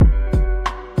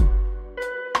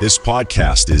This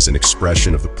podcast is an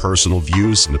expression of the personal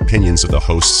views and opinions of the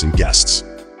hosts and guests,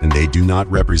 and they do not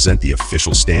represent the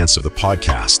official stance of the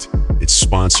podcast, its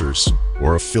sponsors,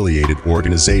 or affiliated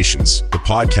organizations. The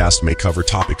podcast may cover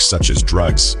topics such as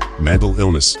drugs, mental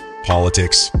illness,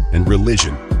 politics, and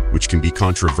religion, which can be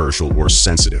controversial or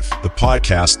sensitive. The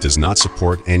podcast does not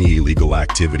support any illegal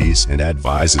activities and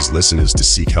advises listeners to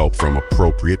seek help from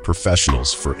appropriate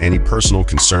professionals for any personal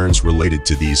concerns related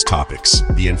to these topics.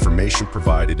 The information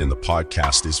provided in the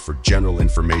podcast is for general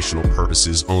informational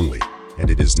purposes only, and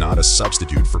it is not a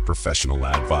substitute for professional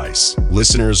advice.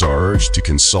 Listeners are urged to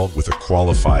consult with a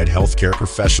qualified healthcare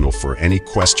professional for any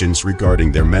questions regarding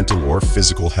their mental or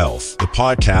physical health. The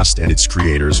podcast and its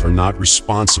creators are not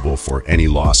responsible for any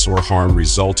loss or harm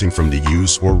resulting from the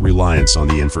use or reliance on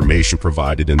the information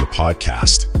provided in the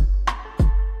podcast.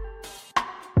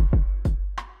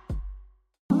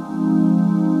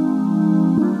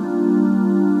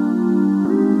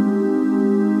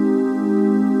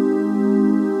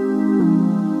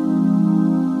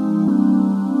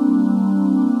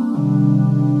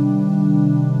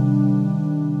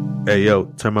 Hey, yo,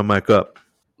 turn my mic up.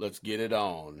 Let's get it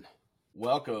on.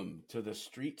 Welcome to the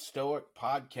Street Stoic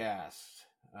Podcast.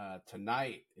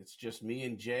 Tonight, it's just me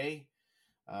and Jay.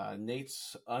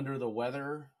 Nate's under the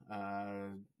weather,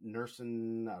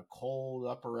 nursing cold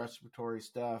upper respiratory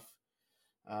stuff.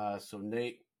 So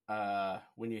Nate,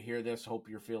 when you hear this, hope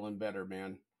you're feeling better,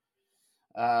 man.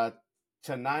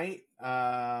 Tonight,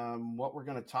 what we're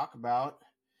going to talk about,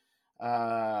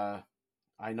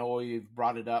 I know you've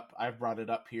brought it up. I've brought it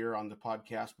up here on the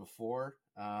podcast before.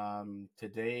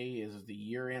 Today is the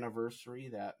year anniversary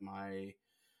that my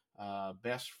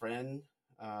best friend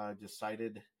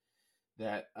decided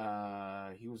that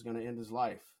he was going to end his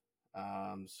life.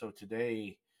 So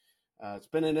today, it's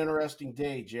been an interesting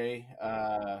day, Jay.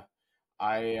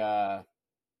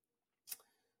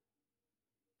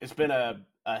 It's been a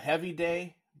heavy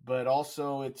day, but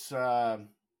also it's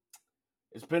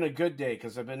been a good day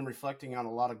because I've been reflecting on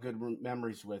a lot of good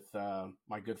memories with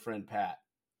my good friend Pat.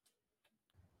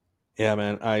 Yeah,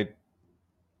 man,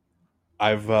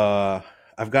 I've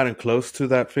gotten close to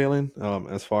that feeling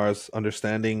as far as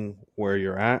understanding where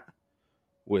you're at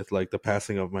with like the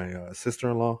passing of my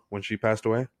sister-in-law when she passed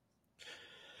away,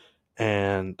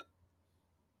 and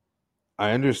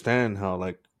I understand how,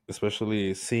 like,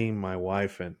 especially seeing my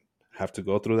wife and have to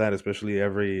go through that, especially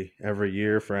every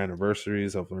year for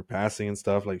anniversaries of her passing and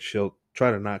stuff. Like, she'll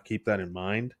try to not keep that in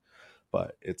mind,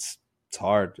 but it's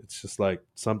hard. It's just like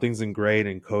something's ingrained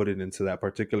and coded into that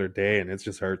particular day, and it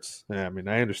just hurts. Yeah, I mean,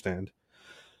 I understand.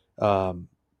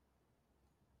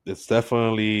 It's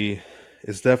definitely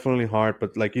hard,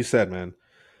 but like you said, man,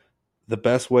 the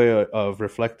best way of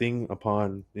reflecting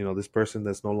upon, this person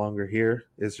that's no longer here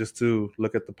is just to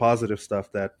look at the positive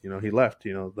stuff that, he left.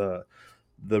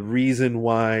 The reason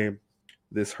why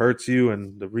this hurts you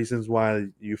and the reasons why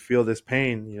you feel this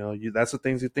pain, that's the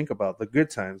things you think about, the good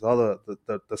times, all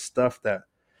the stuff that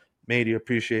made you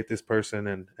appreciate this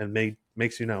person and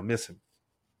makes you now miss him.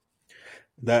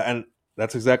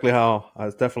 That's exactly how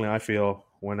I feel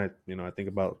when I think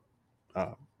about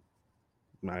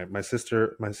my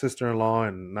sister-in-law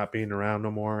and not being around no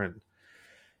more. And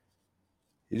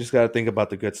you just got to think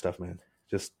about the good stuff, man.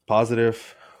 Just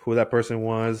positive, who that person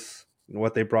was,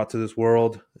 what they brought to this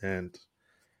world, and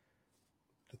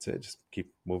that's it. Just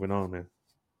keep moving on, man.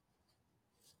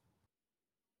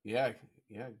 Yeah,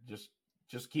 just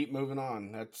keep moving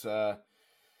on. That's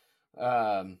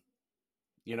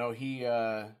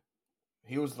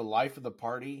he was the life of the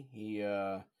party. He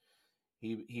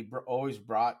always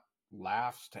brought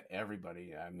laughs to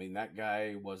everybody. I mean, that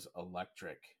guy was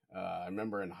electric. I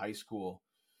remember in high school,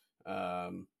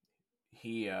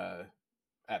 he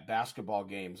at basketball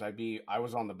games, I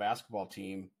was on the basketball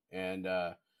team, and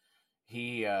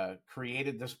he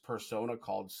created this persona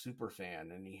called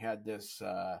Superfan, and he had this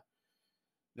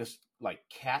like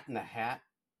cat in the hat,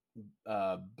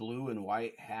 blue and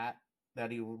white hat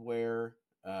that he would wear,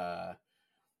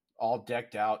 all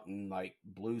decked out in like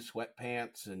blue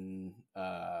sweatpants and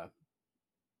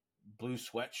blue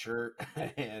sweatshirt,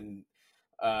 and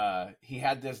he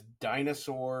had this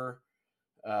dinosaur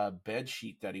bed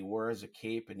sheet that he wore as a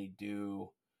cape, and he'd do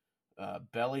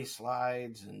belly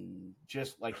slides, and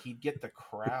just like he'd get the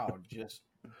crowd just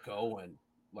going,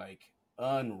 like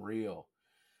unreal.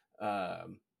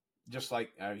 Just like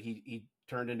he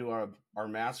turned into our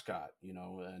mascot,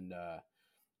 and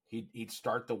he'd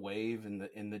start the wave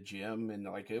in the gym, and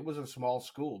like it was a small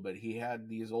school, but he had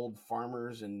these old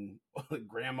farmers and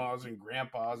grandmas and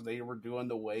grandpas. They were doing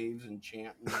the waves and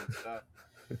chanting and stuff.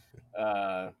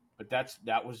 But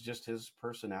that was just his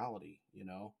personality,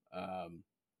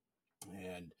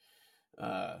 And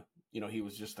he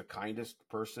was just the kindest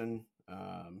person.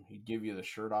 He'd give you the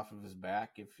shirt off of his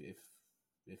back if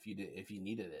you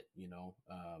needed it. You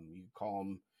call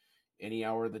him any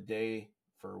hour of the day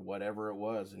for whatever it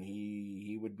was, and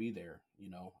he would be there.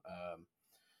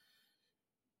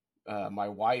 My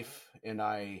wife and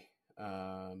I,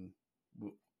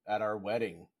 at our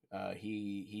wedding,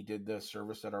 he did the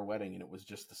service at our wedding, and it was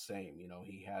just the same.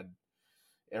 He had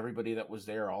everybody that was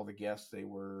there, all the guests, they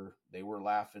were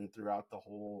laughing throughout the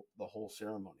whole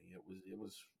ceremony. It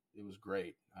was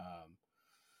great.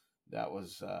 That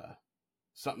was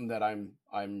something that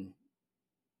I'm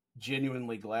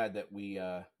genuinely glad that we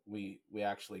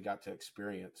actually got to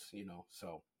experience.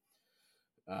 So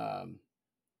um,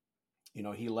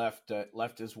 he left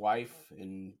his wife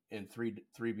and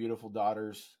three beautiful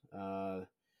daughters,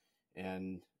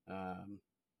 and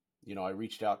I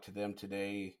reached out to them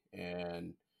today,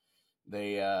 and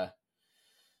they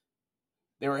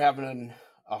were having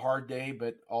a hard day,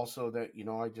 but also that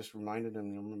I just reminded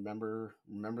them,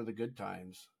 remember the good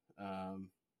times.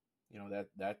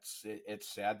 That's it,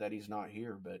 it's sad that he's not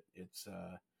here, but it's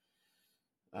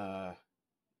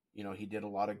he did a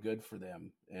lot of good for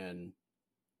them, and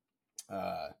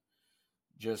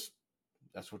just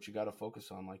that's what you got to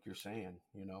focus on, like you're saying.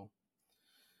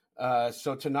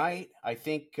 So tonight, I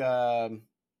think Jay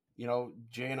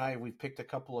and I, we picked a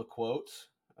couple of quotes.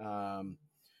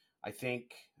 I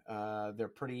think they're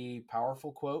pretty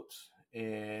powerful quotes,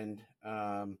 and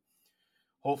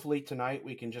hopefully tonight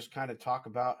we can just kind of talk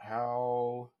about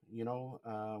how we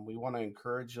want to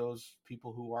encourage those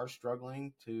people who are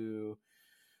struggling to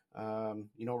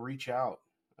reach out.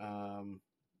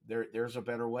 There's a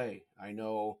better way. I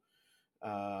know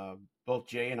both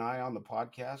Jay and I on the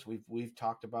podcast, we've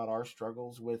talked about our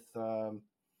struggles with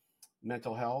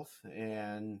mental health,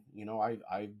 and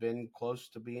I've been close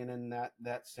to being in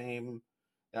that same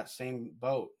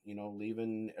boat,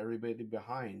 leaving everybody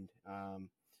behind. A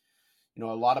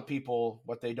lot of people,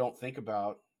 what they don't think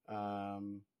about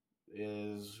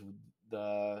is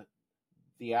the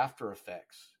after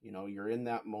effects. You're in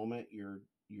that moment,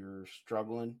 you're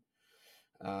struggling,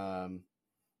 and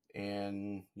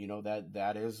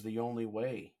that is the only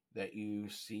way that you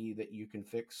see that you can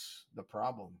fix the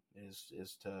problem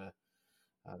is to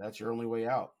that's your only way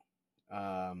out.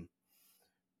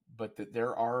 But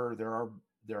there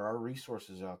are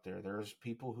resources out there. There's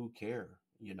people who care.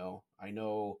 I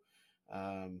know,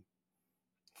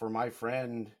 for my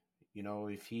friend,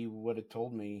 if he would have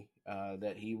told me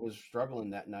that he was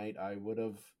struggling that night, I would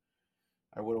have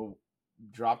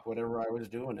dropped whatever I was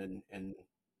doing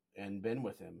and been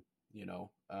with him.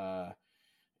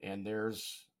 And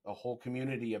there's a whole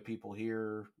community of people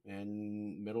here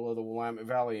in middle of the Willamette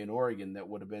Valley in Oregon that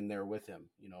would have been there with him.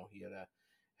 He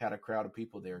had a crowd of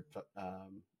people there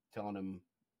telling him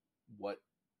what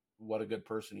a good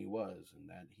person he was, and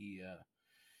that he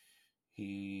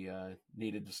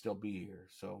needed to still be here.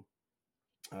 So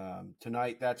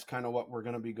tonight, that's kind of what we're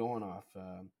going to be going off.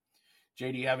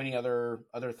 Jay, do you have any other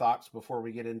thoughts before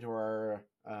we get into our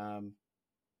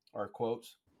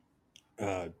quotes?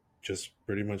 Just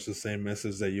pretty much the same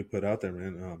message that you put out there,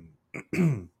 man.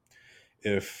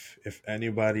 If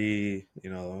anybody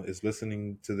is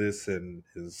listening to this and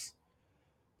is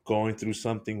going through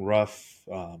something rough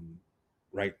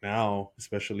right now,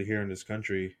 especially here in this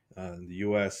country, in the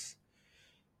U.S.,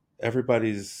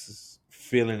 everybody's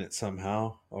feeling it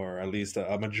somehow, or at least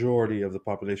a majority of the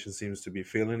population seems to be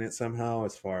feeling it somehow,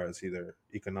 as far as either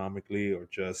economically or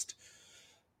just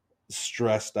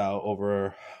stressed out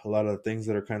over a lot of the things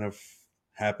that are kind of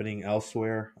happening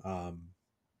elsewhere.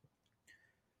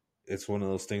 It's one of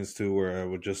those things too where I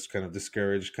would just kind of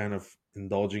discourage kind of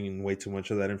indulging in way too much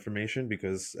of that information,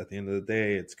 because at the end of the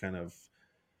day, it's kind of,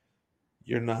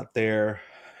 you're not there.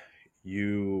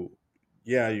 A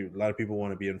lot of people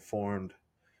want to be informed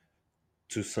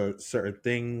to certain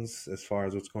things as far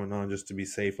as what's going on, just to be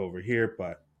safe over here.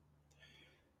 But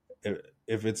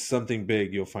if it's something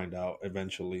big, you'll find out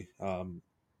eventually.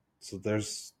 So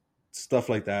there's stuff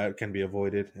like that can be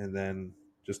avoided. And then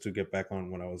just to get back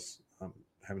on what I was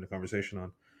having a conversation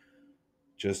on,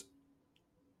 just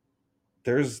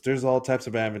there's all types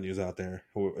of avenues out there.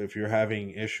 If you're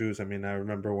having issues, I mean, I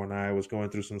remember when I was going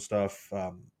through some stuff,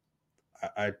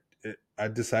 I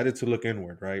decided to look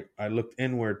inward, right? I looked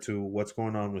inward to what's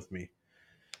going on with me.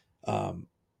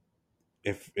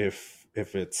 If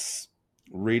it's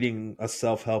reading a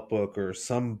self-help book or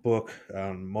some book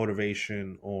on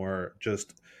motivation, or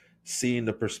just seeing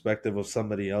the perspective of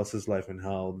somebody else's life and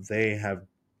how they have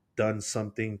done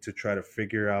something to try to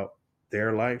figure out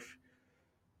their life,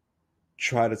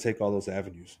 try to take all those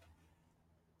avenues.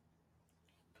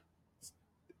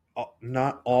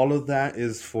 not all of that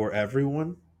is for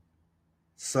everyone.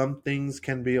 Some things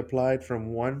can be applied from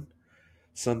one,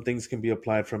 some things can be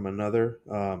applied from another.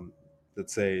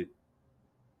 Let's say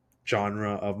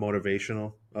genre of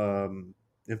motivational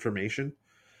information.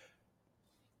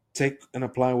 Take and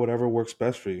apply whatever works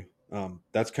best for you.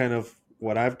 That's kind of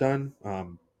what I've done.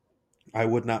 I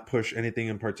would not push anything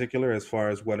in particular as far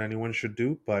as what anyone should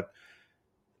do, but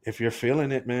if you're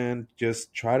feeling it, man,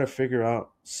 just try to figure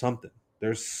out something.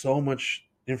 There's so much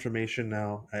information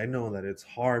now. I know that it's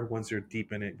hard once you're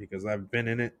deep in it because I've been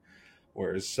in it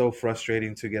where it's so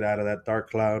frustrating to get out of that dark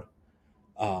cloud.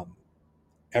 Um,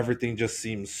 Everything just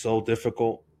seems so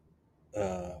difficult.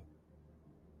 Uh,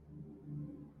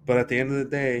 but at the end of the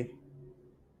day,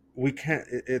 we can't.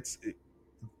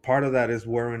 Part of that is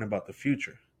worrying about the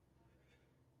future,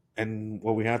 and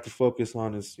what we have to focus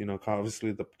on is,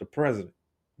 obviously the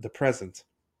present,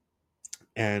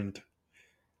 and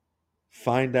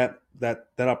find that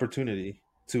opportunity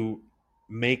to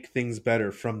make things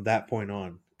better from that point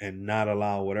on, and not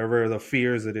allow whatever the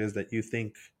fears it is that you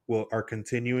think will are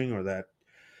continuing, or that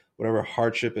whatever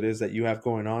hardship it is that you have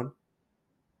going on.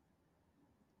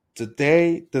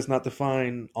 Today does not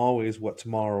define always what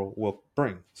tomorrow will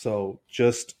bring. So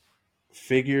just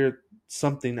figure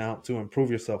something out to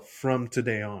improve yourself from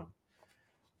today on.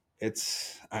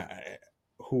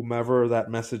 Whomever that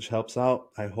message helps out,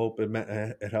 I hope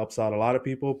it helps out a lot of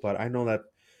people. But I know that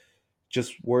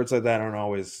just words like that aren't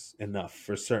always enough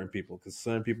for certain people, because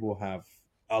certain people have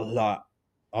a lot,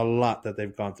 a lot that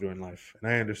they've gone through in life, and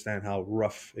I understand how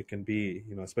rough it can be,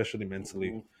 especially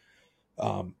mentally.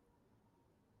 Um,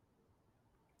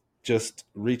 just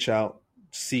reach out,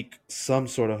 seek some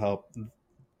sort of help.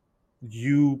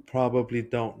 You probably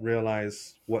don't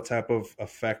realize what type of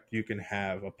effect you can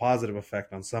have, a positive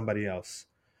effect on somebody else,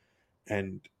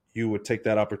 and you would take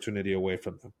that opportunity away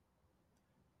from them.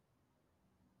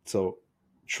 So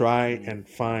try and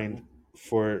find,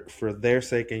 for their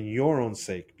sake and your own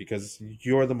sake, because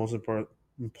you're the most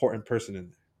important person in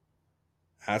there.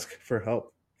 Ask for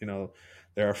help.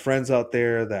 There are friends out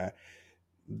there that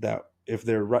if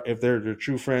they're your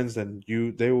true friends, then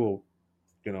they will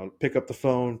pick up the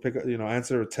phone,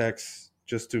 answer a text,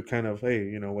 just to kind of,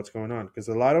 hey, what's going on, because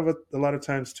a lot of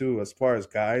times too, as far as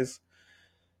guys,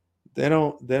 they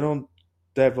don't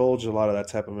divulge a lot of that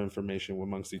type of information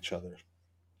amongst each other.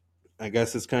 I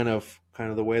guess it's kind of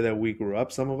the way that we grew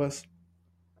up. Some of us,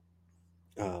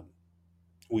 um,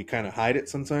 we kind of hide it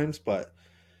sometimes, but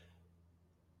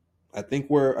I think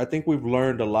we've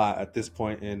learned a lot at this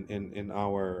point in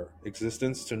our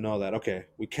existence to know that, okay,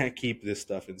 we can't keep this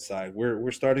stuff inside.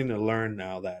 We're starting to learn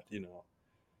now that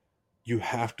you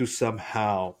have to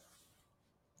somehow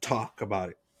talk about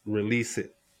it, release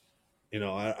it.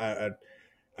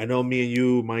 I know me and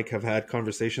you, Mike, have had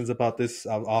conversations about this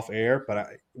off air,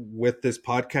 but with this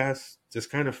podcast, just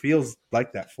kind of feels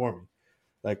like that for me,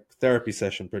 like therapy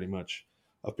session, pretty much,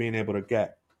 of being able to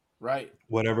get Right.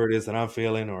 whatever it is that I'm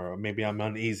feeling, or maybe I'm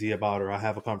uneasy about, or I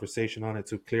have a conversation on it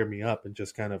to clear me up and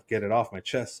just kind of get it off my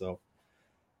chest. So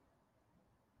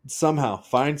somehow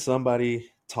find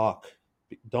somebody, talk.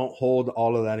 Don't hold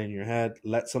all of that in your head.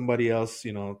 Let somebody else,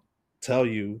 tell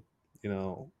you,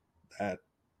 that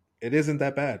it isn't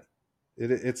that bad.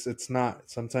 It's not.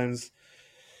 Sometimes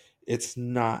it's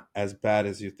not as bad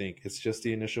as you think. It's just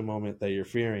the initial moment that you're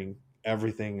fearing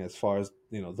everything, as far as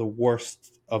the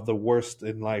worst of the worst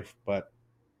in life, but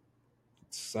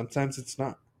sometimes it's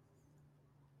not.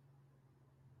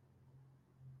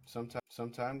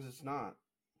 Sometimes it's not.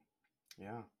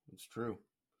 Yeah, it's true.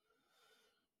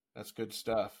 That's good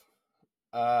stuff.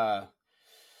 Uh,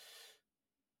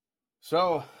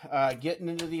 getting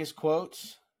into these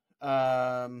quotes,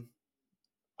 um,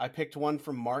 I picked one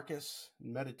from Marcus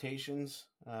Meditations.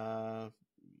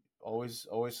 Always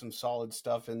some solid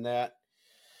stuff in that.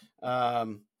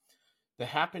 Um, the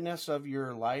happiness of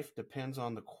your life depends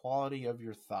on the quality of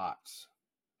your thoughts.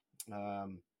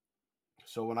 Um,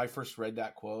 so when I first read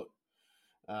that quote,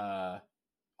 uh,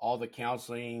 all the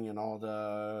counseling and all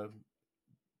the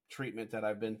treatment that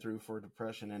I've been through for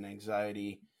depression and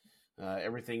anxiety,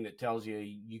 everything that tells you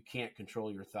you can't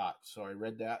control your thoughts. So I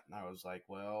read that and I was like,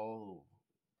 well,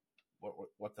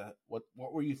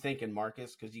 what were you thinking,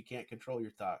 Marcus? Because you can't control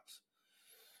your thoughts.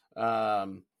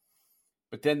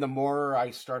 But then the more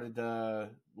I started to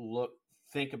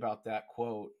think about that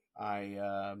quote,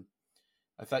 I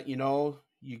thought,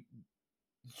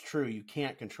 it's true. You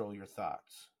can't control your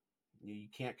thoughts. You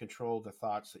can't control the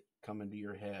thoughts that come into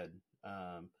your head.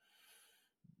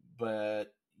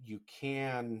 But you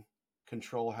can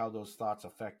control how those thoughts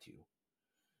affect you.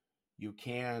 You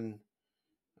can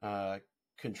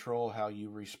control how you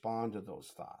respond to those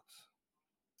thoughts.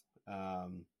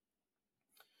 Our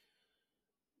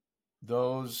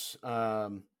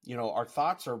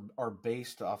thoughts are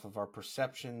based off of our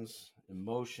perceptions,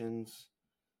 emotions,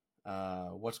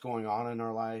 what's going on in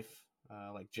our life.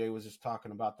 Like Jay was just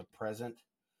talking about the present.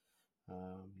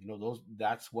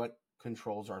 That's what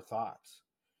controls our thoughts.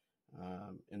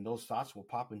 And those thoughts will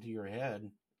pop into your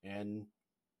head, and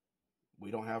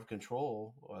we don't have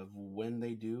control of when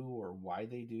they do or why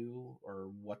they do or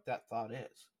what that thought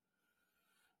is.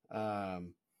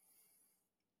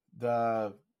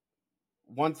 The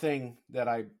one thing that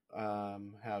I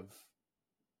have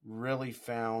really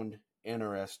found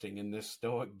interesting in this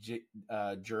Stoic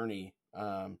journey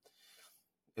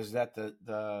is that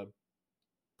the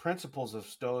principles of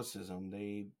Stoicism,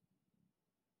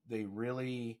 they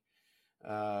really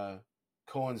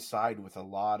coincide with a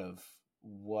lot of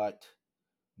what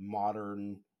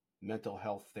modern mental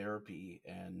health therapy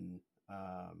and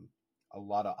a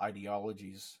lot of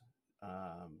ideologies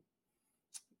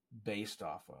based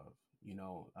off of.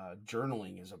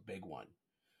 Journaling is a big one.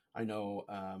 I know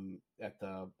at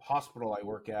the hospital I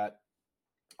work at,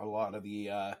 a lot of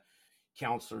the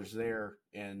counselors there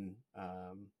and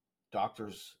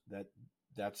doctors,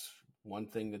 that's one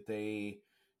thing that they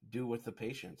do with the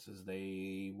patients is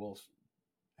they will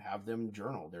have them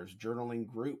journal. There's journaling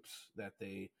groups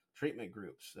treatment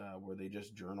groups where they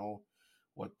just journal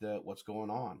what's going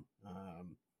on,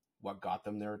 what got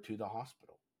them there to the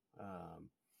hospital.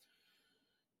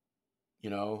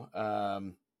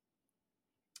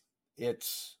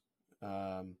 It's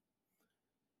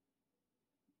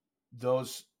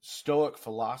those Stoic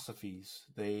philosophies,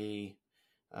 they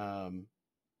can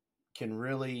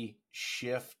really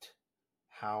shift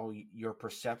how your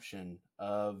perception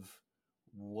of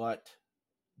what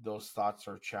those thoughts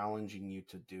are challenging you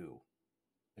to do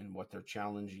and what they're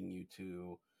challenging you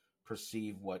to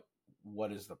perceive what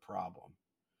is the problem.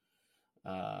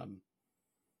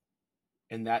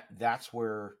 And that's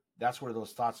where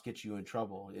those thoughts get you in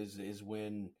trouble is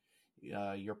when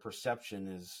your perception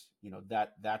is,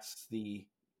 that's the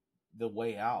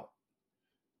way out.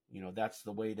 That's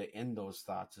the way to end those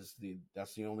thoughts.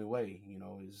 That's the only way.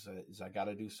 Is I got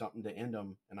to do something to end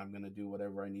them, and I'm going to do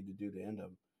whatever I need to do to end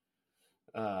them.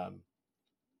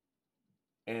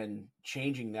 And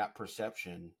changing that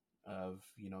perception of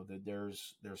that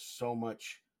there's so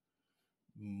much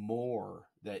more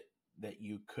that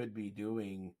you could be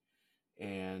doing,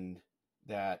 and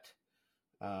that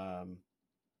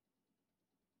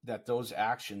that those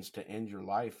actions to end your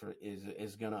life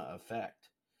is going to affect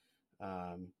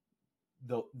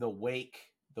the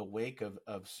wake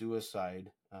of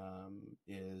suicide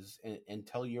is,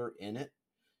 until you're in it,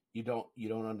 you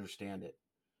don't understand it.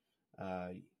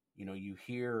 You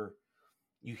hear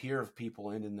of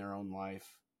people ending their own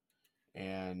life,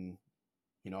 and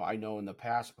I know in the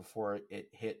past, before it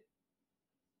hit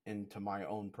into my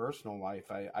own personal life,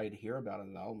 I'd hear about it.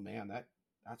 And, oh man, that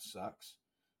sucks.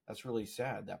 That's really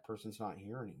sad. That person's not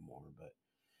here anymore. But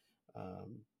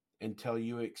until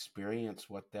you experience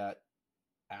what that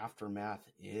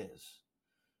aftermath is,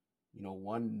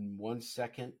 one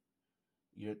second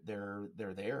they're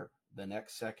there, the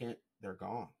next second they're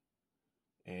gone,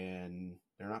 and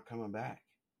they're not coming back.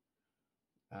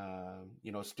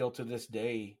 Still to this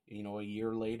day, a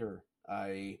year later,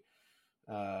 I'll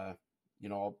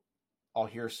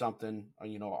hear something.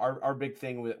 Our big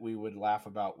thing that we would laugh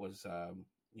about was,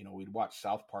 we'd watch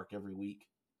South Park every week,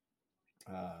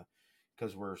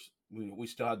 because we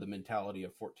still had the mentality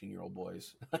of 14-year-old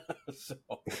boys. So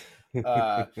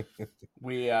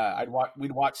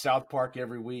we'd watch South Park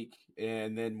every week,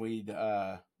 and then we'd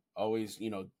always,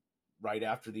 right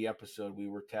after the episode, we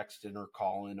were texting or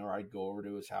calling, or I'd go over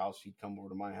to his house, he'd come over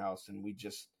to my house, and we'd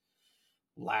just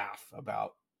laugh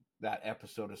about that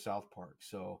episode of South Park.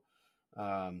 So,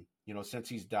 since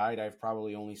he's died, I've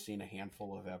probably only seen a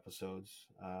handful of episodes,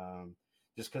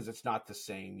 just because it's not the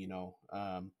same,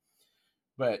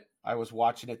 but I was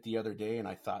watching it the other day, and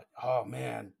I thought, oh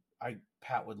man,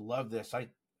 Pat would love this. I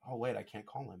can't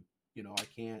call him.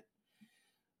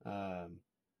 I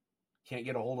can't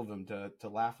get a hold of him to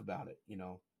laugh about it.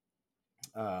 You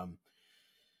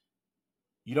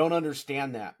don't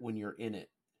understand that when you're in it.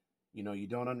 You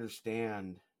don't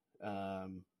understand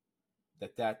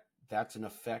that's an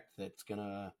effect that's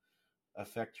gonna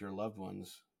affect your loved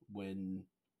ones when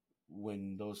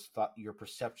those your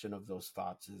perception of those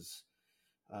thoughts is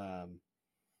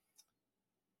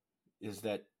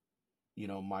that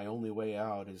my only way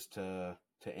out is to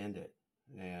end it.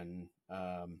 And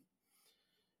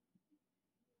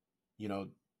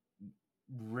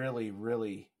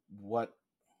really what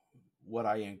what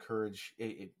I encourage,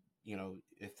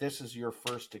 if this is your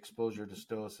first exposure to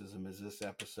Stoicism, is this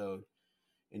episode,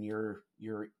 and you're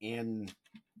in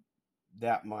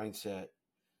that mindset,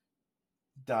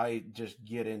 just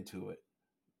get into it,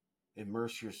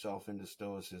 immerse yourself into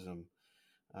Stoicism.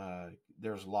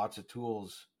 There's lots of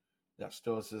tools that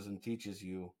Stoicism teaches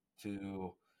you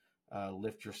to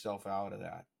lift yourself out of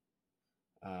that.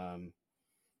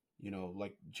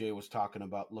 Like Jay was talking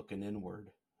about looking inward.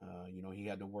 He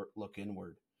had to look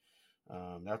inward.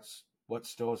 That's what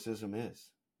Stoicism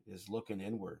is looking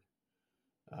inward,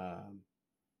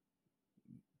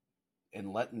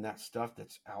 and letting that stuff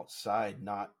that's outside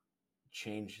not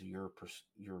change your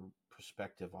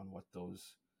perspective on what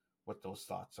those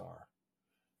thoughts are.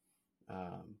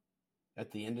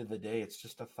 At the end of the day, it's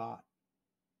just a thought,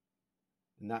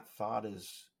 and that thought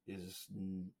is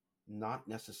not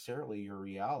necessarily your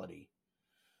reality.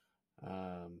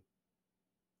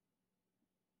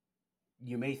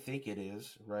 You may think it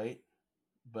is, right?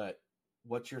 But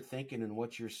what you're thinking and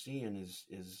what you're seeing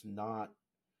is not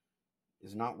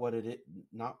what it is,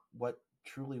 not what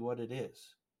truly what it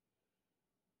is.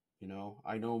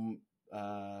 I know,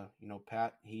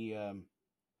 Pat, he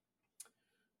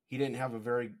didn't have a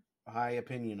very high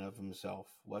opinion of himself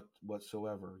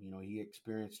whatsoever. He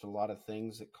experienced a lot of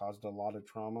things that caused a lot of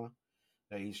trauma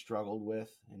that he struggled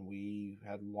with, and we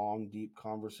had long, deep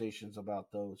conversations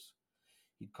about those.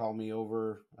 He'd call me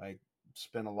over. I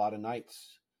spent a lot of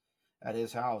nights at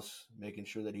his house making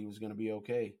sure that he was going to be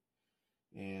okay.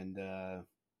 And,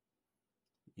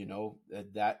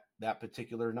 that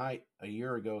particular night a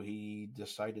year ago, he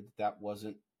decided that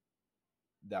wasn't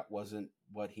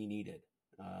what he needed.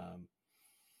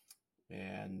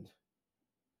 And,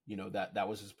 that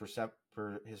was his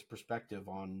perspective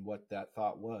on what that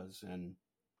thought was. And,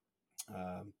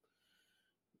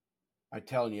 I'm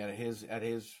telling you, at his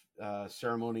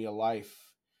ceremony of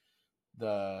life,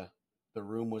 the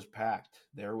room was packed.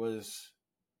 There was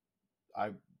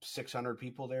 600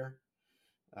 people there,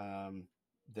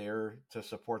 there to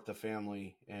support the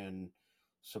family and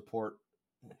support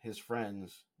his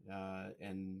friends,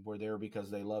 and were there because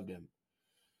they loved him.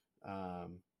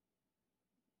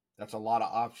 That's a lot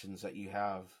of options that you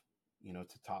have,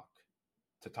 to talk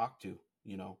to.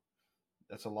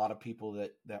 That's a lot of people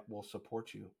that will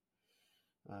support you.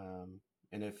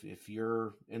 And if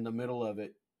you're in the middle of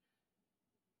it,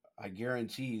 I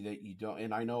guarantee that you don't.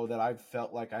 And I know that I've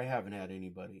felt like I haven't had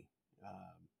anybody,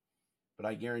 but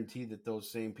I guarantee that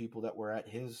those same people that were at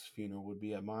his funeral would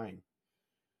be at mine,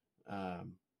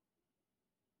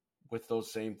 with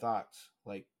those same thoughts.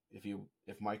 Like if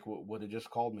Mike would have just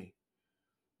called me,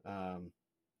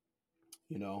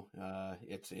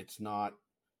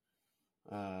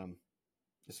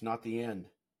 it's not the end.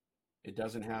 It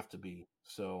doesn't have to be.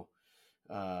 So,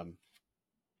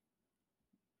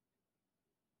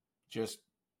 just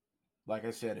like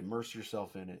I said, immerse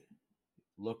yourself in it,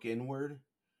 look inward,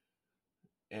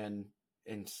 and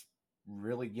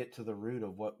really get to the root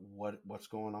of what's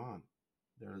going on.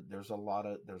 There's a lot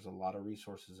of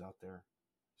resources out there.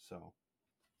 So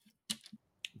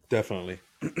definitely.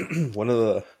 one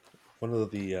of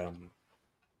the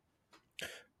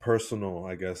personal,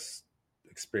 I guess,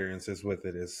 experiences with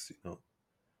it is,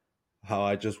 how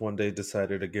I just one day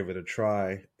decided to give it a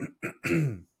try.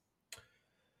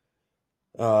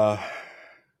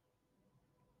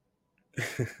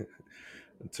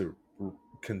 To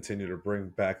continue to bring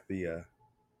back the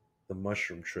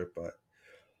mushroom trip, but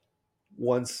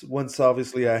once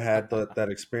obviously I had that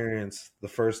experience the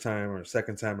first time or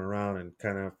second time around, and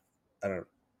kind of, I don't know,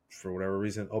 for whatever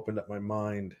reason, opened up my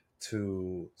mind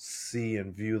to see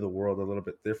and view the world a little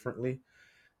bit differently,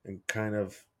 and kind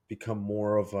of become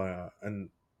more of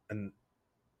an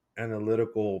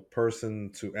analytical person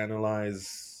to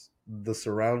analyze the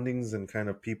surroundings and kind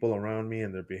of people around me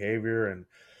and their behavior, and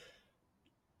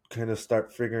kind of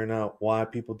start figuring out why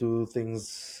people do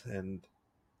things and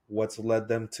what's led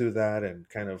them to that, and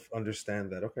kind of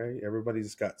understand that, okay,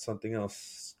 everybody's got something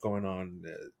else going on.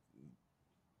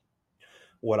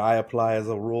 What I apply as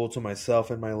a rule to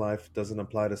myself in my life doesn't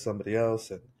apply to somebody else,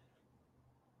 and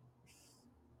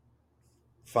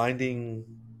finding,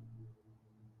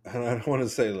 and I don't want to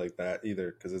say it like that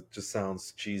either because it just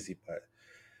sounds cheesy, but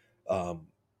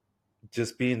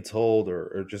just being told,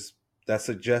 or just that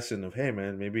suggestion of, hey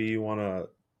man, maybe you want to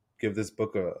give this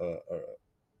book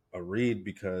a read,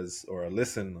 because, or a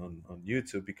listen on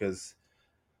YouTube, because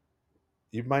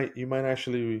you might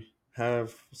actually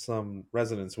have some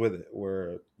resonance with it,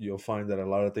 where you'll find that a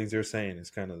lot of things you're saying is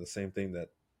kind of the same thing that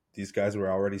these guys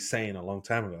were already saying a long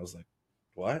time ago. I was like,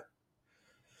 what?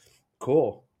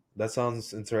 Cool. that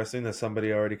sounds interesting. That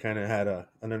somebody already kind of had an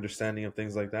understanding of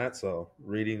things like that. So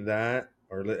reading that,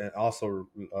 or and also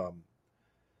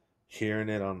hearing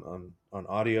it on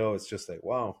audio, it's just like,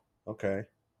 wow, okay,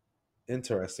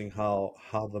 interesting how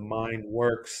the mind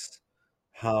works,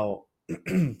 how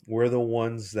we're the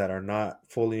ones that are not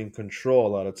fully in control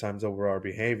a lot of times over our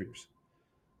behaviors,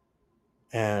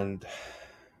 and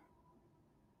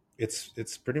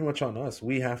it's pretty much on us.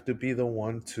 We have to be the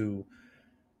one to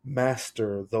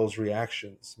master those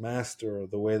reactions, master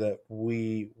the way that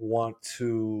we want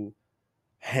to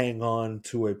hang on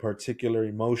to a particular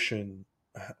emotion,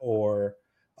 or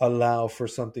allow for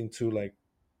something to like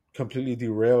completely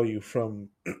derail you from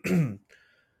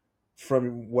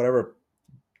from whatever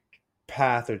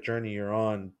path or journey you're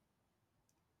on.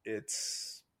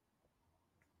 It's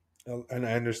and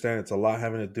I understand it's a lot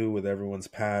having to do with everyone's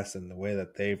past and the way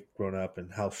that they've grown up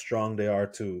and how strong they are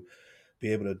to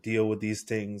be able to deal with these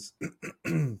things.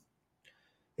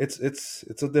 It's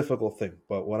a difficult thing,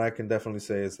 but what I can definitely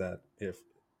say is that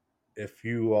if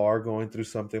you are going through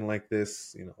something like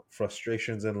this,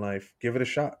 frustrations in life, give it a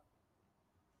shot.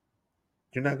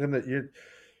 You're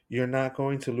not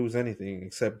going to lose anything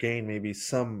except gain maybe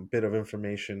some bit of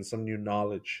information, some new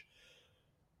knowledge,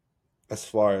 as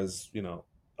far as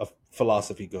a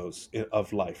philosophy goes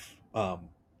of life.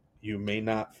 You may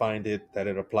not find it that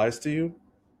it applies to you,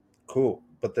 cool,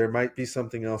 but there might be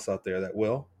something else out there that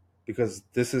will, because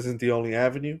this isn't the only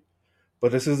avenue,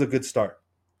 but this is a good start,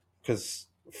 because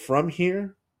from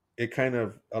here it kind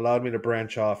of allowed me to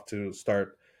branch off to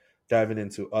start diving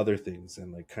into other things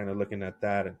and like kind of looking at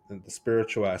that and the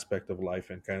spiritual aspect of life,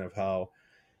 and kind of how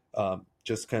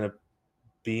just kind of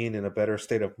being in a better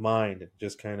state of mind, and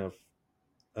just kind of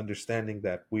understanding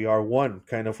that we are one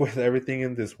kind of with everything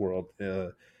in this world.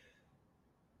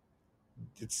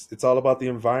 It's all about the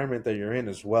environment that you're in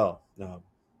as well.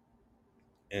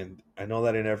 And I know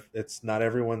that it's not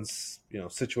everyone's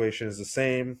situation is the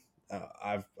same.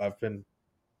 I've been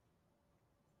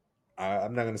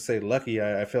I'm not going to say lucky.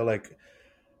 I feel like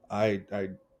I, I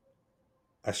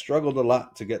I struggled a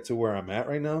lot to get to where I'm at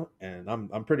right now, and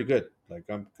I'm pretty good. Like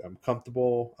I'm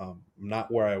comfortable. I'm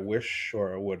not where I wish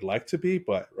or would like to be,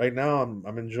 but right now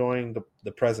I'm enjoying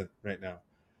the present right now.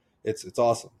 It's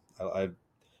awesome. I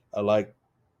like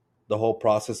the whole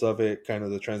process of it, kind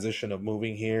of the transition of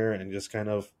moving here and just kind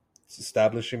of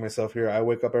establishing myself here. I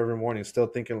wake up every morning still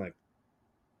thinking like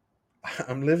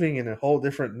I'm living in a whole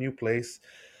different new place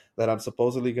that I'm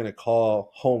supposedly going to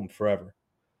call home forever.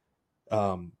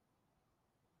 Um,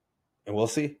 and we'll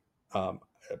see. Um,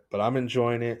 but I'm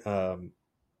enjoying it. I'm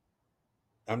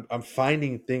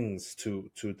finding things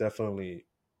to definitely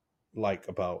like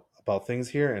about things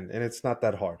here, and it's not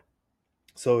that hard.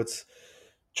 So it's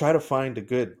try to find the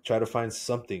good, try to find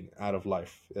something out of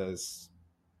life is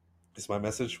my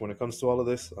message when it comes to all of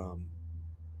this.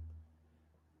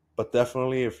 But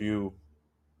definitely, if you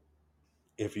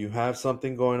have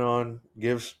something going on,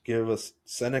 give us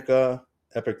Seneca,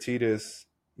 Epictetus,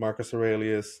 Marcus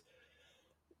Aurelius,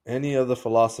 any of the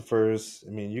philosophers. I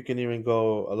mean, you can even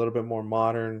go a little bit more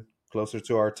modern, closer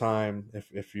to our time,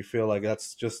 if you feel like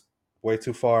that's just way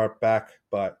too far back.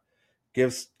 But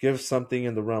give something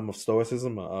in the realm of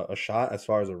Stoicism a shot as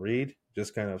far as a read.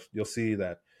 Just kind of you'll see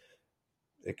that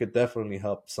it could definitely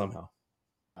help somehow.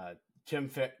 Uh, Tim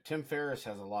Ferriss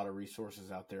has a lot of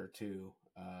resources out there too.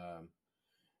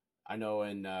 I know,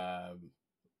 and I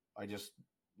just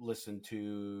listened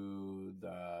to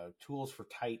the Tools for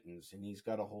Titans, and he's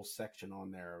got a whole section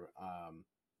on there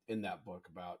in that book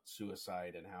about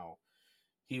suicide and how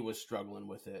he was struggling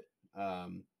with it.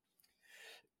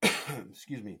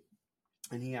 Excuse me.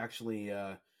 And he actually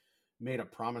made a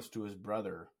promise to his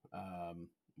brother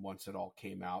once it all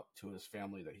came out to his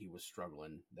family that he was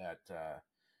struggling, that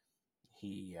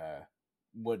he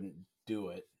wouldn't do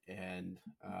it, and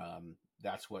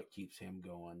that's what keeps him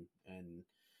going. And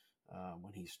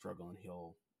when he's struggling,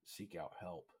 he'll seek out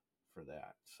help for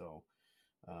that. So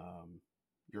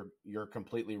you're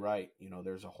completely right.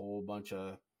 There's a whole bunch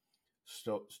of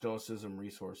stoicism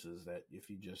resources that if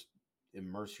you just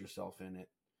immerse yourself in it,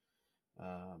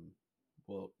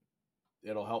 well,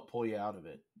 it'll help pull you out of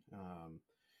it.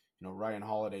 Ryan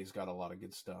Holiday's got a lot of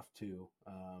good stuff too.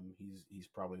 He's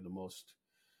probably the most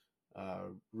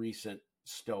recent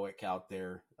Stoic out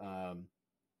there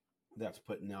that's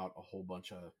putting out a whole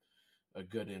bunch of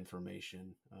good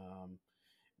information.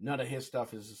 None of his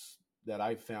stuff is that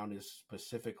I've found is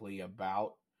specifically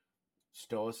about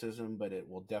Stoicism, but it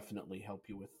will definitely help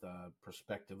you with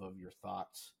perspective of your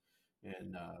thoughts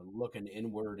and looking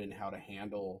inward and how to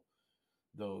handle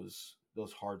those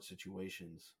hard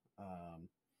situations.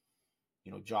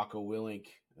 Jocko Willink,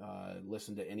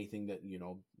 listen to anything that,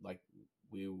 like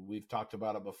we've talked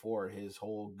about it before, his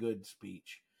whole good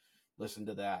speech, listen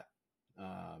to that,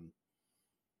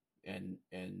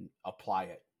 and apply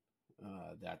it.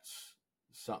 That's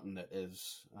something that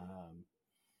is,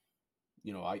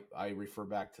 I refer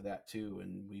back to that too.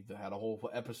 And we've had a whole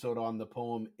episode on the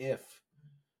poem If.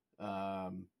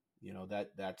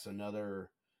 That's another,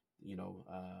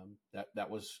 that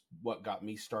was what got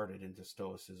me started into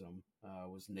Stoicism,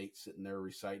 was Nate sitting there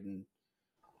reciting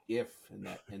If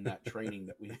in that training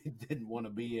that we didn't want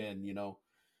to be in,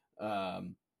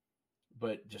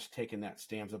 but just taking that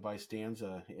stanza by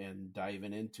stanza and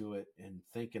diving into it and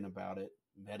thinking about it,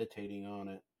 meditating on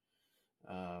it.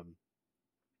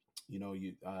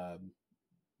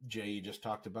 Jay, you just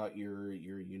talked about your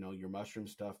mushroom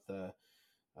stuff.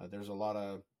 There's a lot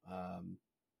of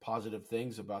positive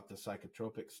things about the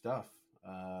psychotropic stuff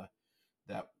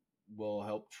that will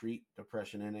help treat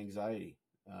depression and anxiety.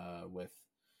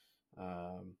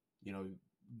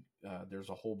 There's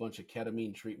a whole bunch of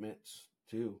ketamine treatments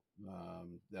too,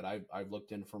 that I've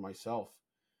looked in for myself,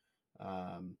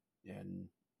 and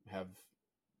have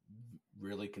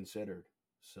really considered.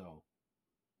 So,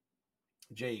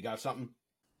 Jay, you got something?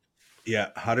 Yeah,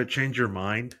 How to Change Your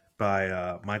Mind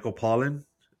by Michael Pollan.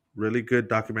 Really good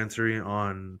documentary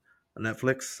on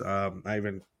Netflix. I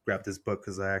even grabbed this book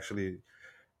because I actually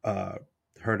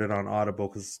heard it on Audible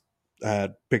because I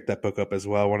had picked that book up as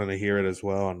well. I wanted to hear it as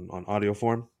well on audio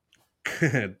form.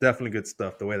 Definitely good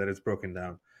stuff. The way that it's broken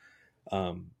down.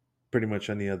 Pretty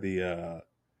much any of the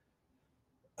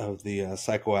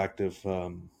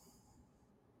psychoactive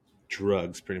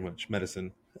drugs, pretty much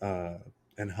medicine,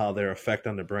 and how their effect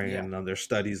on the brain, and on their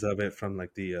studies of it from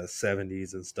like the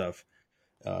 70s and stuff.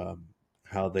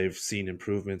 How they've seen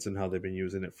improvements and how they've been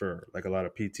using it for like a lot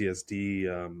of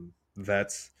PTSD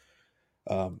vets.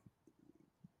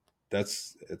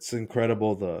 It's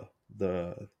incredible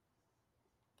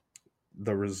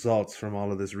the results from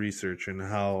all of this research and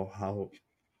how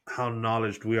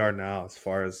knowledgeable we are now as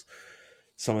far as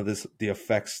some of the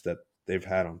effects that they've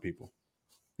had on people,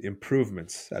 the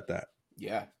improvements at that.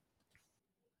 Yeah,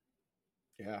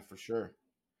 for sure.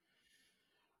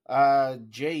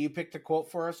 Jay, you picked a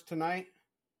quote for us tonight.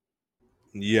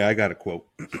 Yeah, I got a quote.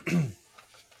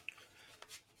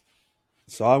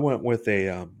 So I went with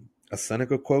a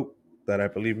Seneca quote that I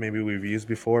believe maybe we've used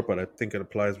before, but I think it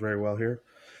applies very well here.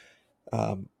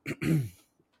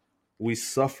 We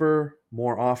suffer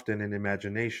more often in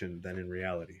imagination than in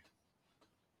reality.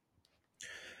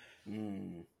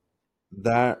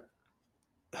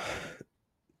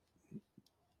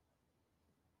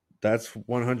 That's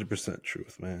 100%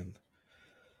 truth, man.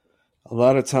 A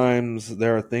lot of times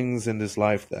there are things in this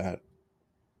life that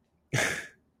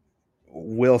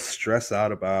we'll stress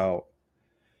out about,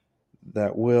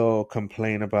 that we'll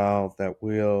complain about, that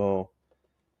we'll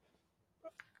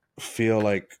feel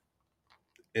like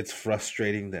it's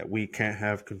frustrating that we can't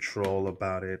have control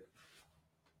about it.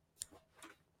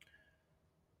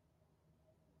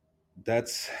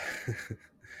 That's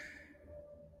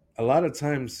a lot of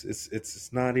times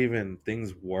it's not even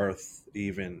things worth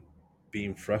even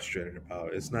being frustrated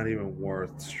about. It's not even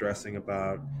worth stressing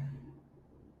about.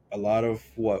 A lot of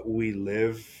what we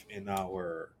live in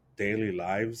our daily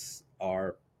lives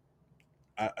are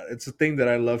it's a thing that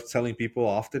I love telling people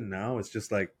often now. It's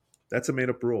just like, that's a made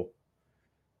up rule.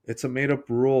 It's a made up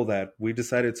rule that we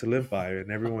decided to live by,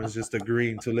 and everyone's just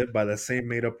agreeing to live by the same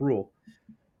made up rule.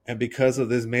 And because of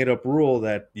this made up rule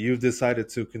that you've decided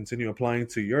to continue applying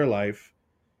to your life,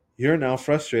 you're now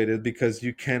frustrated because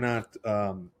you cannot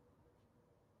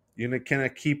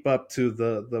keep up to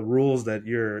the rules that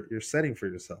you're setting for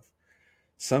yourself.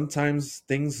 Sometimes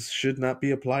things should not be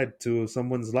applied to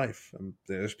someone's life.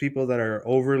 There's people that are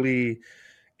overly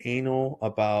anal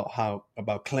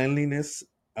about cleanliness,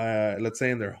 let's say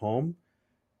in their home.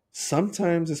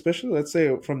 Sometimes, especially let's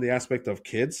say from the aspect of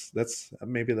kids, that's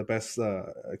maybe the best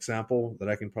example that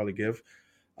I can probably give.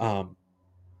 A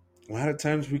lot of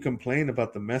times we complain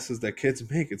about the messes that kids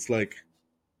make. It's like,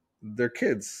 they're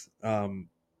kids.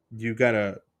 You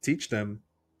gotta teach them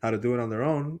how to do it on their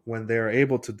own when they're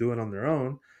able to do it on their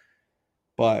own.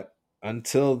 But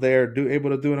until they're able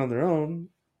to do it on their own,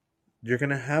 you're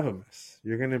gonna have a mess.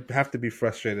 You're gonna have to be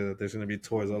frustrated that there's gonna be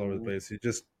toys all over the place. You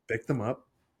just pick them up,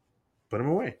 put them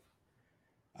away.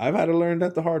 I've had to learn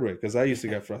that the hard way because I used to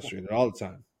get frustrated all the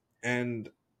time, and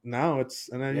now it's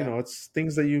it's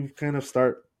things that you kind of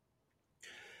start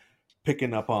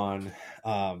picking up on.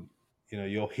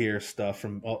 You'll hear stuff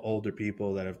from older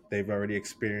people that they've already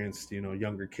experienced.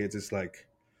 Younger kids. It's like,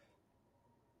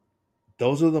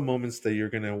 those are the moments that you're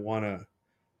gonna want to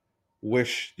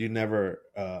wish you never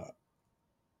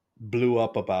blew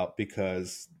up about,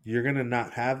 because you're going to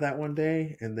not have that one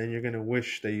day, and then you're going to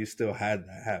wish that you still had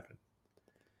that happen.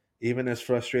 Even as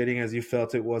frustrating as you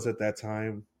felt it was at that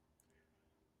time,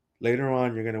 later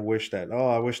on you're going to wish that, oh,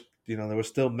 I wish, there were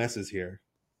still messes here.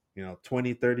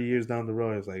 20, 30 years down the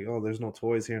road, it's like, oh, there's no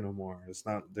toys here no more.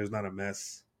 There's not a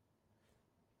mess,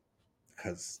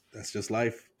 because that's just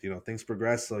life. Things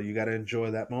progress, so you got to enjoy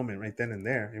that moment right then and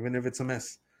there, even if it's a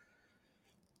mess.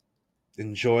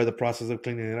 Enjoy the process of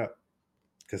cleaning it up,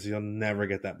 because you'll never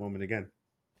get that moment again.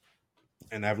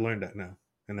 And I've learned that now,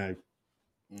 and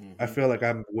I feel like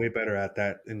I'm way better at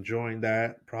that, enjoying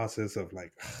that process of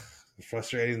like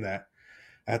frustrating that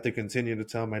I have to continue to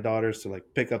tell my daughters to like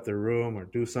pick up their room or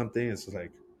do something. It's just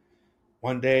like,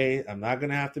 one day I'm not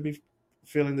gonna have to be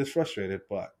feeling this frustrated,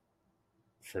 but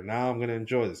for now I'm gonna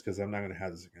enjoy this, because I'm not gonna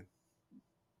have this again.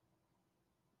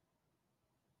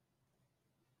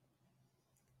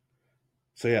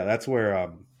 So yeah, that's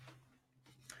where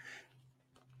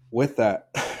with that,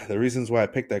 the reasons why I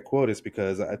picked that quote is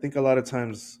because I think a lot of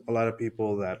times, a lot of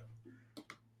people that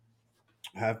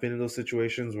have been in those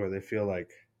situations where they feel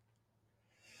like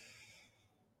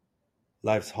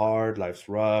life's hard, life's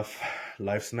rough,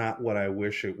 life's not what I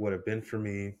wish it would have been for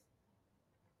me. I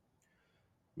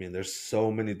mean, there's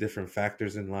so many different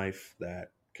factors in life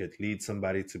that could lead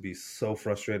somebody to be so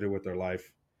frustrated with their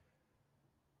life.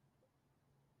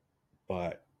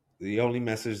 But the only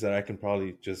message that I can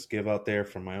probably just give out there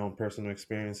from my own personal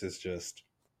experience is just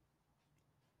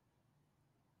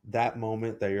that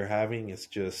moment that you're having is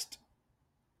just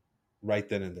right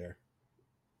then and there.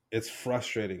 It's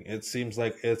frustrating. It seems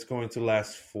like it's going to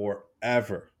last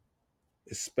forever,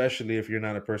 especially if you're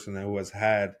not a person who has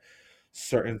had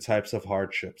certain types of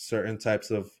hardships, certain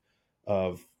types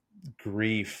of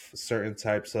grief, certain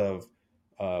types of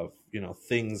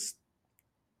things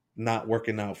not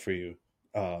working out for you.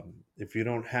 If you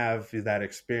don't have that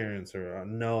experience, or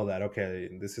know that, okay,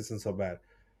 this isn't so bad,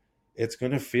 it's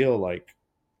gonna feel like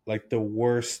the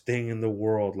worst thing in the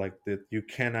world, like that you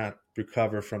cannot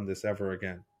recover from this ever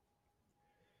again.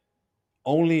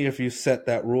 Only if you set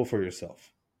that rule for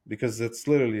yourself, because it's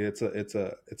literally it's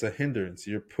a hindrance.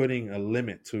 You're putting a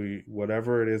limit to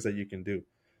whatever it is that you can do.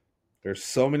 There's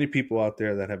so many people out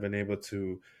there that have been able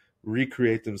to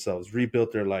recreate themselves,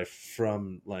 rebuild their life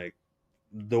from like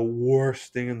the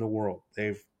worst thing in the world.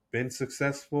 They've been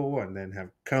successful and then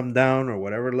have come down, or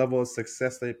whatever level of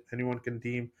success that anyone can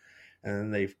deem, and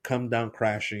then they've come down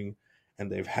crashing,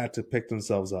 and they've had to pick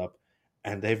themselves up,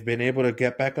 and they've been able to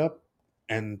get back up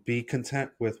and be content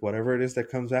with whatever it is that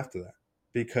comes after that,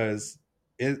 because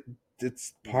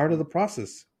it's part of the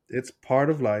process. It's part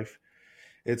of life.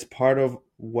 It's part of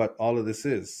what all of this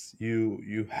is.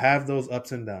 You have those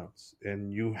ups and downs,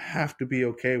 and you have to be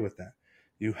okay with that.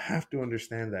 You have to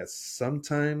understand that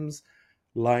sometimes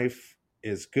life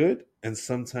is good and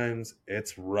sometimes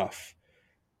it's rough.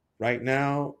 Right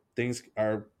now things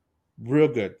are real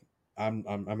good. I'm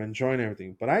enjoying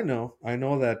everything, but I know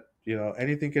that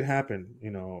anything could happen.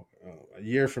 A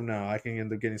year from now I can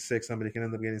end up getting sick, somebody can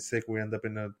end up getting sick, we end up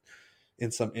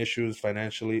in some issues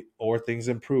financially, or things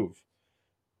improve.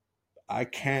 I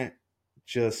can't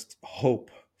just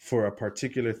hope for a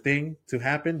particular thing to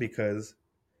happen, because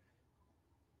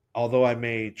although I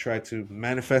may try to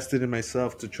manifest it in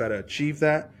myself to try to achieve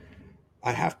that,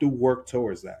 I have to work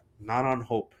towards that, not on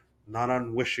hope, not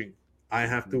on wishing. I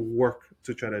have to work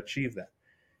to try to achieve that.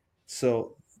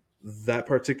 So that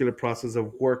particular process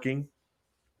of working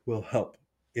will help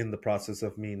in the process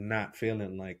of me not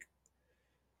feeling like,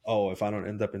 oh, if I don't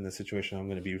end up in this situation, I'm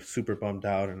going to be super bummed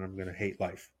out and I'm going to hate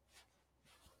life.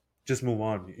 Just move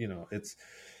on. And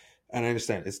I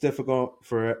understand it's difficult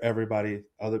for everybody.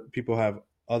 Other people have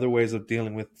other ways of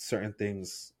dealing with certain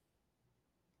things.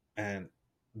 And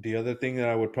the other thing that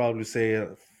I would probably say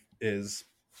is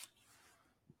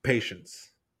patience.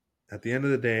 At the end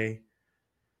of the day,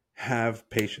 have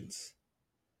patience.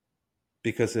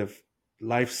 Because if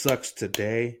life sucks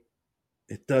today,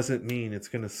 it doesn't mean it's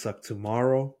going to suck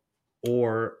tomorrow,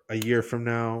 or a year from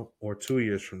now, or 2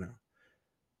 years from now.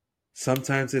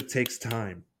 Sometimes it takes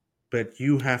time, but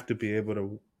you have to be able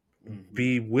to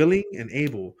be willing and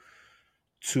able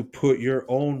to put your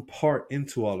own part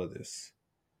into all of this,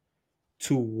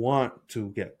 to want to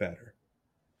get better.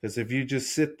 Because if you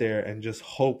just sit there and just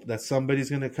hope that somebody's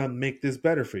going to come make this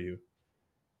better for you,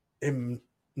 it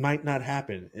might not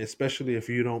happen, especially if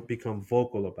you don't become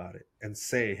vocal about it and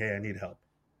say, hey, I need help.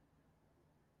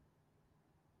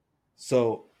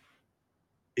 So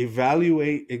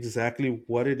evaluate exactly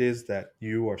what it is that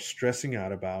you are stressing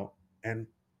out about, and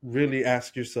really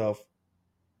ask yourself,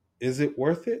 is it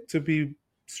worth it to be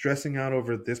stressing out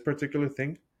over this particular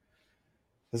thing?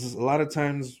 This is a lot of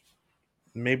times,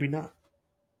 maybe not.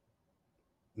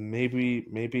 Maybe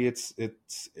we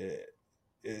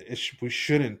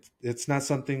shouldn't. It's not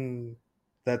something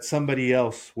that somebody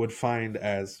else would find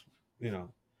as, you know,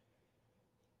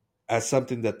 as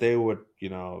something that they would,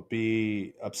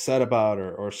 be upset about,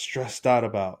 or stressed out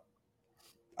about.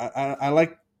 I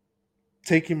like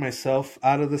taking myself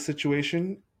out of the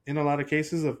situation in a lot of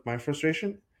cases of my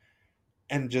frustration,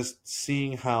 and just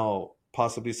seeing how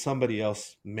possibly somebody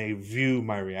else may view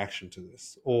my reaction to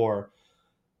this, or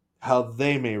how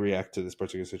they may react to this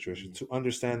particular situation, to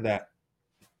understand that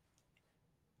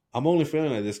I'm only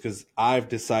feeling like this because I've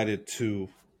decided to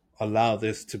allow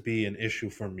this to be an issue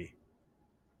for me.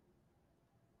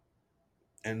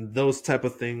 And those type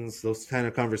of things, those kind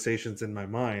of conversations in my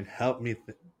mind help me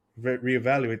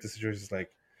reevaluate the situation. It's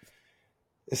like,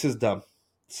 this is dumb.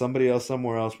 Somebody else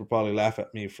somewhere else would probably laugh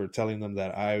at me for telling them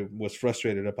that I was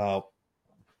frustrated about,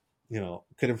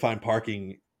 couldn't find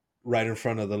parking right in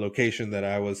front of the location that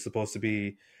I was supposed to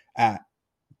be at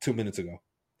 2 minutes ago.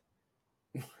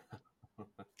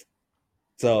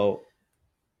 So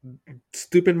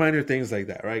stupid minor things like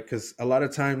that, right? Because a lot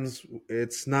of times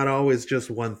it's not always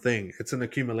just one thing, it's an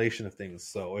accumulation of things.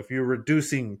 So if you're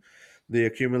reducing the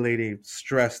accumulating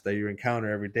stress that you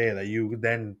encounter every day, that you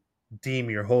then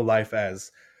deem your whole life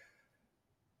as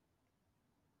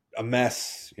a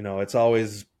mess, it's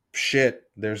always shit,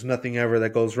 there's nothing ever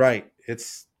that goes right.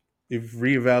 It's, you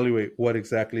reevaluate what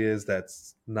exactly is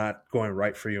that's not going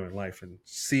right for you in life, and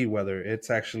see whether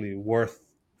it's actually worth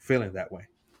feeling that way.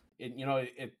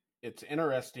 It's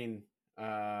interesting,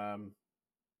 um,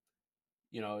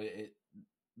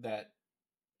 that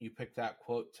you picked that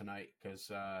quote tonight,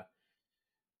 because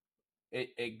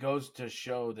it goes to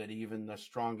show that even the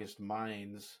strongest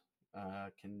minds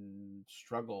can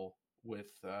struggle with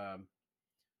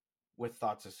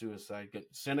thoughts of suicide.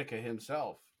 Seneca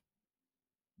himself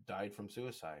died from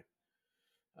suicide,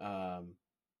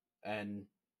 and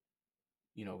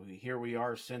here we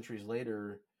are centuries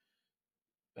later,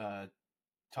 uh,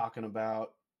 talking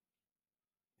about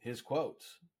his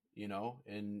quotes.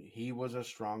 And he was a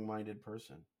strong-minded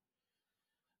person.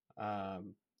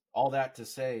 All that to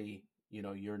say,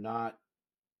 you're not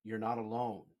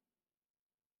alone.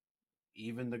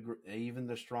 Even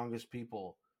the strongest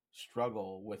people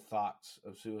struggle with thoughts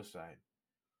of suicide.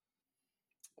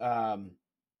 Um,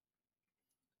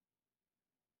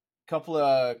 couple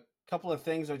of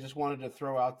things I just wanted to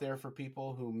throw out there for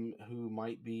people who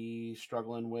might be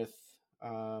struggling with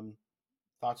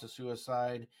thoughts of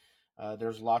suicide.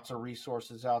 There's lots of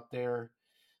resources out there.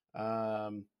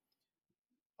 On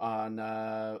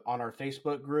our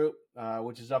Facebook group,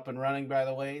 which is up and running, by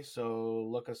the way. So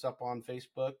look us up on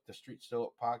Facebook, the Street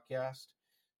Stoic Podcast.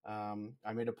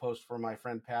 I made a post for my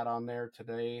friend Pat on there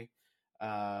today.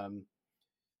 I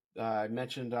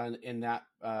mentioned in that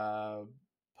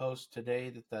post today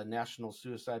that the National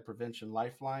Suicide Prevention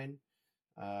Lifeline,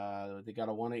 they got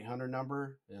a 1-800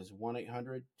 number. It is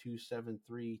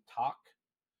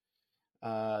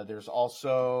 1-800-273-TALK. There's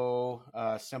also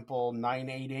a simple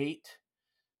 988.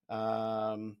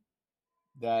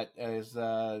 That is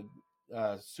the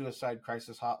suicide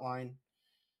crisis hotline.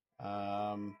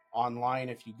 Online,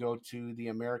 if you go to the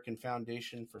American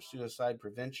Foundation for Suicide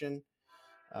Prevention,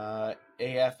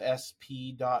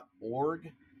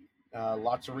 afsp.org,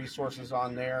 lots of resources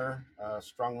on there.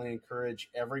 Strongly encourage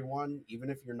everyone, even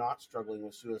if you're not struggling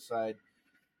with suicide,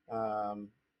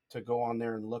 to go on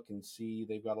there and look and see.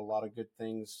 They've got a lot of good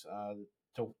things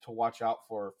to watch out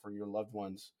for your loved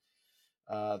ones.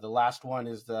 The last one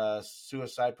is the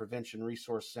Suicide Prevention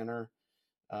Resource Center.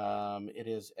 It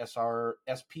is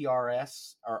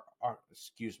SPRS, or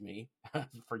excuse me,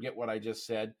 forget what I just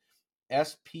said,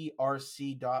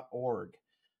 sprc.org.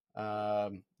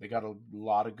 They got a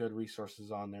lot of good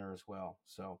resources on there as well.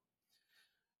 So,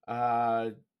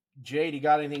 Jade, you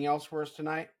got anything else for us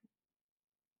tonight?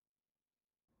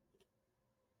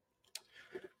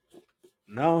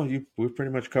 No, we've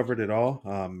pretty much covered it all.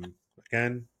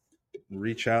 Again,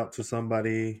 reach out to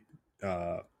somebody,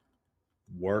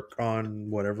 work on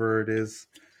whatever it is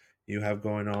you have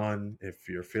going on. If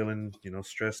you're feeling,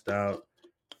 stressed out,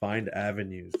 find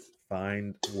avenues,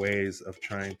 find ways of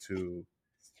trying to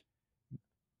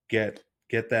get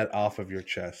that off of your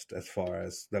chest, as far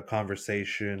as the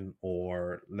conversation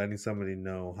or letting somebody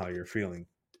know how you're feeling.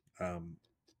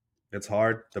 It's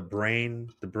hard. The brain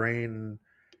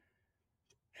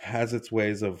has its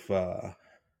ways of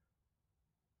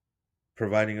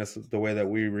providing us the way that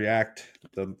we react,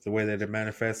 the way that it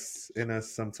manifests in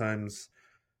us. Sometimes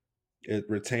it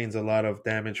retains a lot of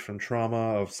damage from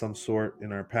trauma of some sort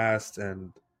in our past,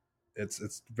 and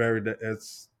it's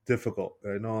difficult.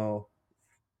 I know,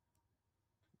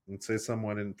 let's say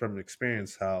someone from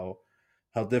experience how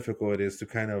difficult it is to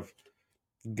kind of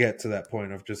get to that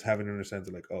point of just having to understand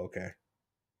like, oh, okay,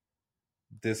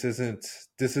 this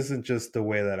isn't just the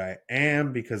way that I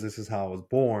am because this is how I was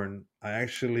born. I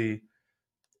actually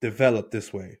developed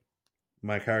this way.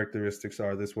 My characteristics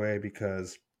are this way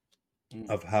because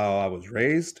of how I was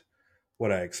raised,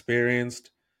 what I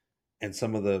experienced, and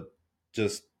some of the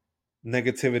just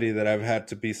negativity that I've had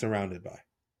to be surrounded by.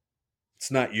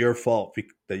 It's not your fault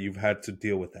that you've had to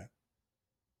deal with that.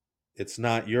 It's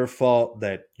not your fault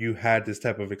that you had this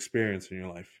type of experience in your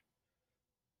life.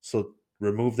 So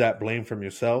remove that blame from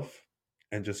yourself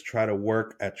and just try to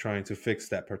work at trying to fix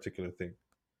that particular thing.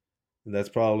 And that's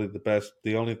probably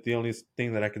the only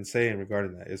thing that I can say in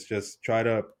regarding that is just try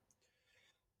to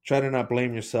not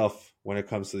blame yourself when it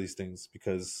comes to these things,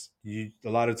 because a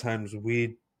lot of times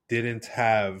we didn't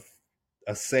have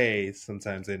a say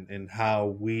sometimes in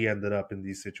how we ended up in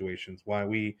these situations, why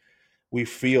we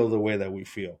feel the way that we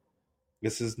feel.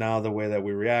 This is now the way that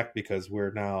we react because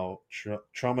we're now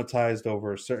traumatized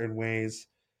over certain ways,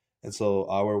 and so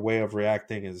our way of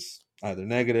reacting is either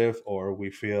negative or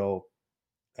we feel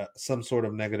some sort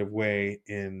of negative way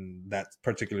in that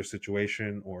particular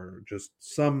situation, or just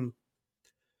some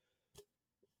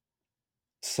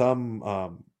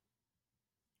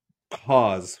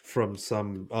cause from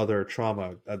some other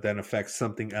trauma that then affects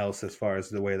something else as far as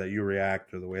the way that you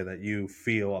react or the way that you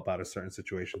feel about a certain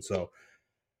situation. So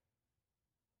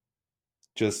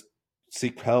just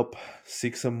seek help,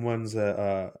 seek someone's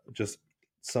just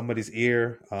somebody's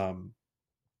ear.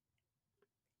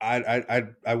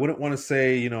 I wouldn't want to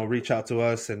say, reach out to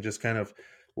us and just kind of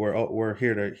we're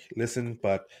here to listen,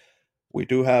 but we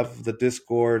do have the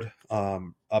Discord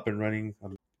up and running.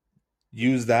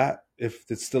 Use that if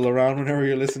it's still around whenever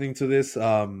you're listening to this,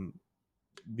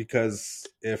 because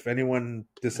if anyone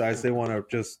decides they want to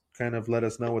just kind of let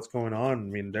us know what's going on, I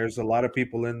mean, there's a lot of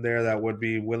people in there that would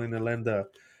be willing to lend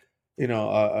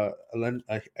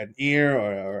an ear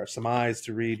or some eyes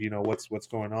to read, what's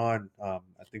going on. I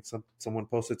think someone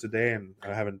posted today, and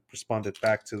I haven't responded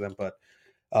back to them, but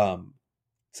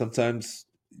sometimes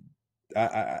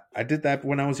I did that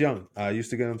when I was young. I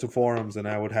used to get into forums, and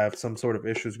I would have some sort of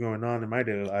issues going on in my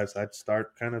daily lives. I'd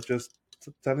start kind of just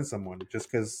telling someone, just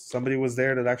because somebody was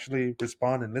there that actually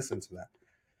respond and listen to that.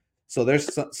 So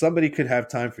there's somebody could have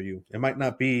time for you. It might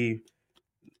not be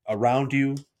around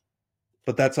you,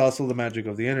 but that's also the magic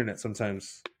of the internet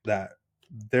sometimes, that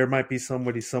there might be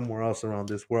somebody somewhere else around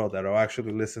this world that'll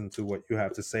actually listen to what you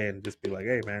have to say and just be like,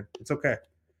 hey man, it's okay.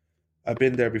 I've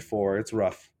been there before. It's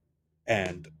rough.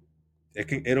 And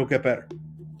it'll get better.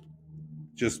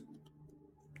 Just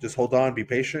hold on, be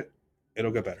patient.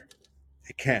 It'll get better.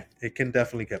 It can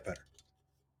definitely get better.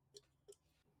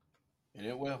 And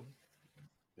it will.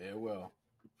 It will.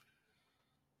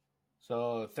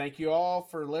 So thank you all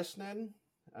for listening.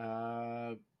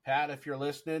 Pat, if you're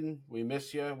listening, we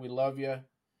miss you. We love you.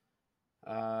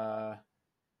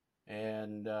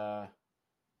 And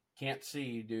can't see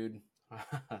you, dude.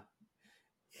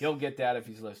 He'll get that if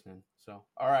he's listening. So,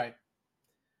 all right.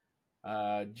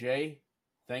 Jay,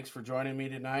 thanks for joining me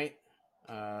tonight.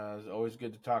 It's always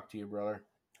good to talk to you, brother.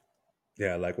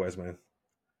 Yeah, likewise, man.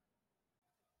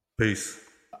 Peace.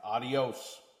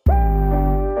 Adios.